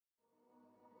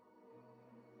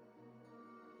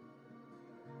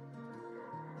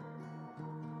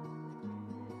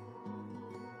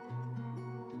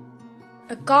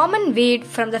A common weed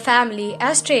from the family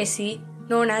Asteraceae,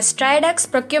 known as Tridax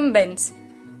procumbens,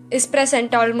 is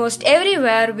present almost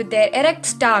everywhere with their erect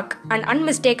stalk and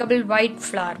unmistakable white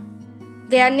flower.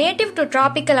 They are native to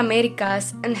tropical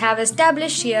Americas and have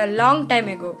established here a long time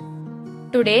ago.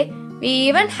 Today, we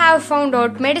even have found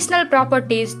out medicinal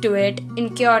properties to it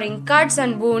in curing cuts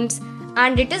and wounds,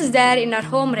 and it is there in our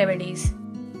home remedies.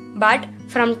 But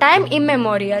from time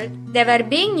immemorial, they were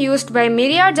being used by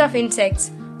myriads of insects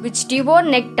which devour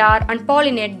nectar and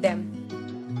pollinate them.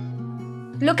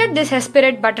 Look at this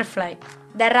hesperid butterfly,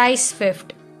 the rice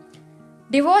swift.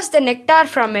 Devours the nectar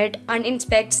from it and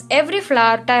inspects every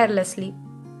flower tirelessly.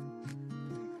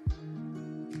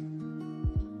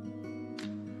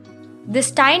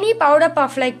 This tiny powder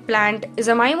puff-like plant is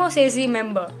a Mimosaceae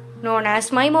member known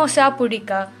as Mimosa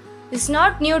pudica, is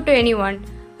not new to anyone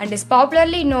and is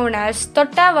popularly known as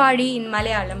Thotta vaadi in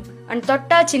Malayalam and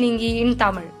Thotta chinningi in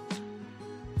Tamil.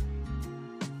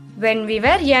 When we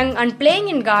were young and playing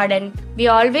in garden, we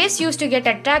always used to get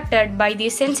attracted by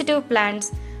these sensitive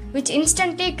plants which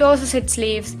instantly closes its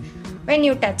leaves when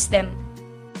you touch them.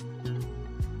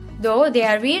 Though they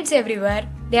are weeds everywhere,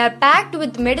 they are packed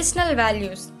with medicinal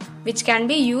values which can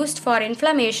be used for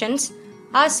inflammations,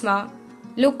 asthma,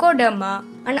 leucoderma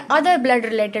and other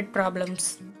blood-related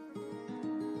problems.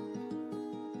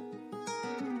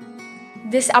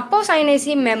 This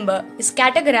Apocynaceae member is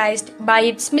categorized by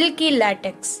its milky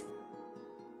latex.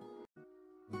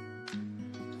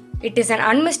 It is an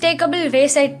unmistakable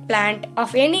wayside plant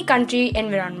of any country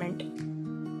environment.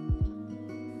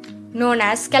 Known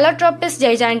as Calotropis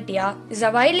gigantea, is a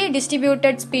widely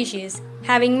distributed species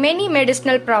having many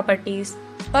medicinal properties,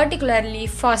 particularly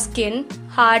for skin,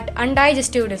 heart and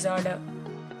digestive disorder.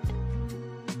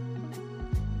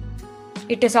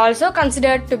 It is also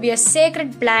considered to be a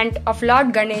sacred plant of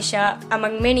Lord Ganesha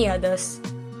among many others.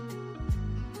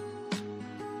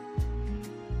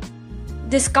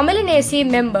 This Commelinaceae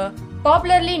member,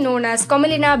 popularly known as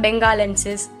Commelina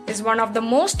bengalensis, is one of the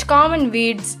most common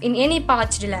weeds in any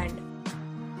parched land.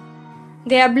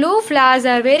 Their blue flowers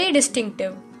are very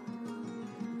distinctive.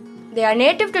 They are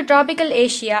native to tropical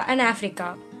Asia and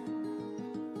Africa.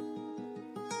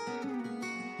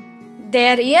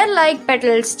 Their ear-like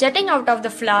petals jutting out of the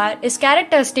flower is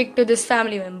characteristic to this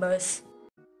family members.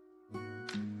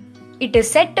 It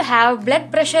is said to have blood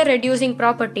pressure reducing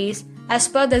properties as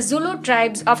per the Zulu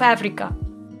tribes of Africa.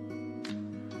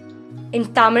 In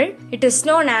Tamil, it is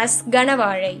known as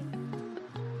Ganavarai.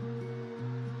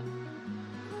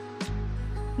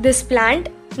 This plant,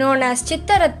 known as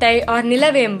Chittarattai or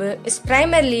Nilavembu, is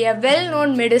primarily a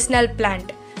well-known medicinal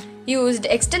plant used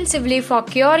extensively for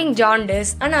curing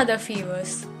jaundice and other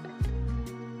fevers.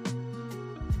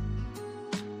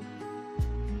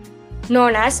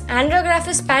 Known as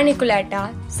Andrographis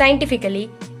paniculata, scientifically,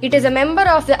 it is a member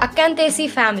of the Acanthaceae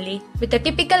family with a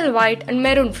typical white and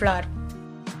maroon flower.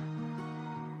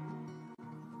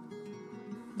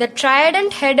 The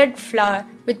trident-headed flower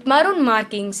with maroon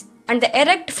markings and the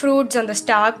erect fruits on the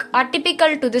stalk are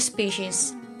typical to this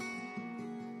species.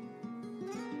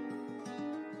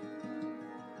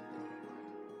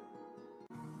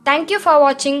 Thank you for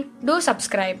watching. Do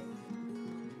subscribe.